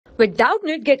With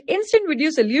Doubtnut, get instant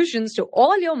video solutions to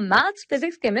all your maths,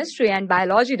 physics, chemistry, and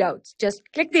biology doubts. Just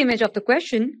click the image of the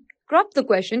question, crop the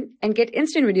question, and get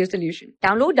instant video solution.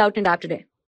 Download Doubtnut app today.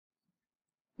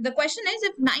 The question is,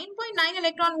 if 9.9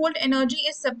 electron volt energy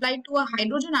is supplied to a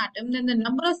hydrogen atom, then the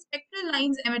number of spectral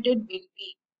lines emitted will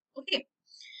be. Okay.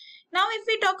 Now, if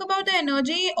we talk about the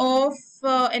energy of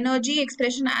energy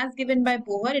expression as given by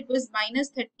Bohr, it was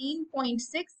minus 13.6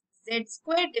 Z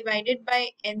square divided by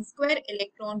N square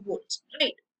electron volts,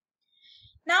 right?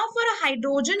 Now, for a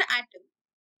hydrogen atom,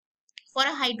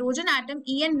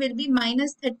 En will be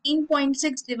minus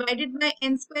 13.6 divided by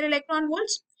N square electron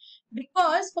volts,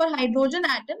 because for hydrogen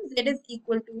atom, Z is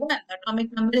equal to 1. The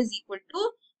atomic number is equal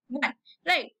to 1,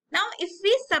 right? Now, if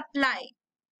we supply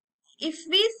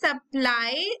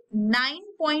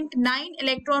 9.9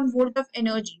 electron volt of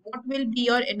energy, what will be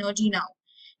your energy now?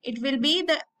 It will be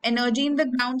the energy in the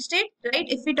ground state, right?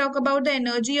 If we talk about the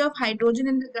energy of hydrogen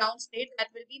in the ground state, that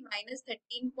will be minus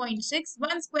 13.6,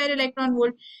 1 square electron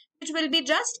volt, which will be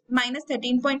just minus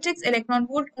 13.6 electron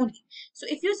volt only. So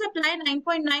if you supply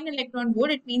 9.9 electron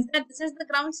volt, it means that this is the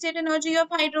ground state energy of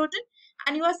hydrogen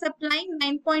and you are supplying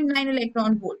 9.9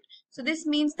 electron volt. So this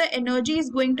means the energy is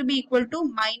going to be equal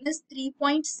to minus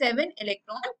 3.7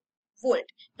 electron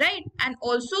volt, right? And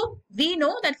also we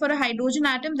know that for a hydrogen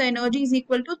atom, the energy is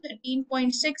equal to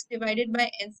 13.6 divided by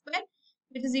N square,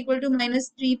 which is equal to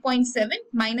minus 3.7.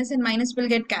 Minus and minus will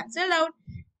get cancelled out.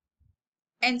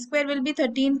 N square will be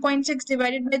 13.6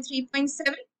 divided by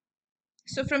 3.7.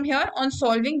 So from here on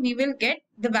solving, we will get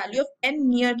the value of N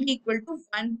nearly equal to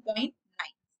 1.9.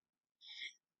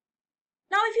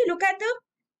 Now, if you look at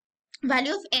the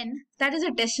value of N, that is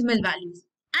a decimal value.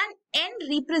 And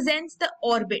N represents the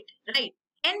orbit, right?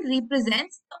 N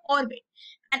represents the orbit.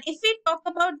 And if we talk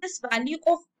about this value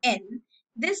of N,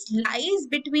 this lies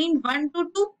between 1 to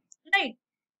 2, right?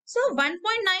 So 1.9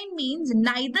 means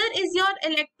neither is your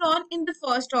electron in the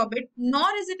first orbit, nor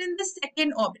is it in the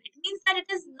second orbit. It means that it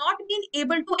is not being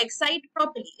able to excite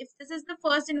properly. If this is the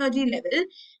first energy level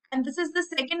and this is the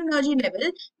second energy level,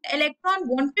 the electron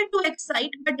wanted to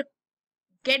excite, but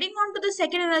getting onto the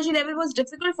second energy level was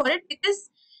difficult for it because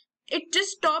it just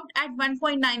stopped at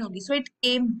 1.9 only. So it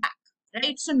came back,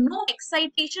 right? So no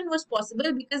excitation was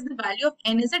possible because the value of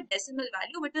N is a decimal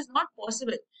value, which is not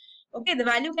possible. Okay, the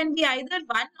value can be either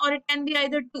 1 or it can be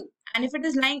either 2. And if it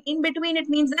is lying in between, it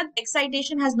means that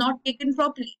excitation has not taken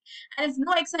properly. And if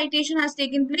no excitation has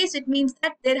taken place, it means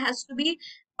that there has to be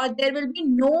or there will be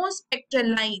no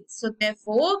spectral lines. So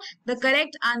therefore, the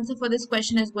correct answer for this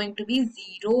question is going to be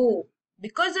 0.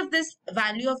 Because of this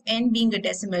value of N being a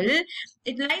decimal,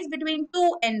 it lies between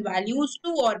two N values,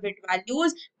 two orbit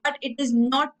values, but it is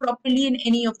not properly in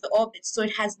any of the orbits. So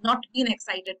it has not been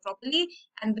excited properly,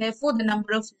 and therefore the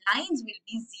number of lines will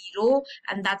be 0,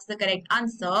 and that's the correct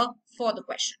answer for the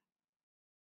question.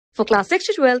 For class 6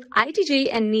 to 12, IIT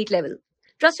JEE and NEET level.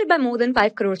 Trusted by more than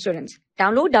 5 crore students.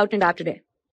 Download Doubtnut app today.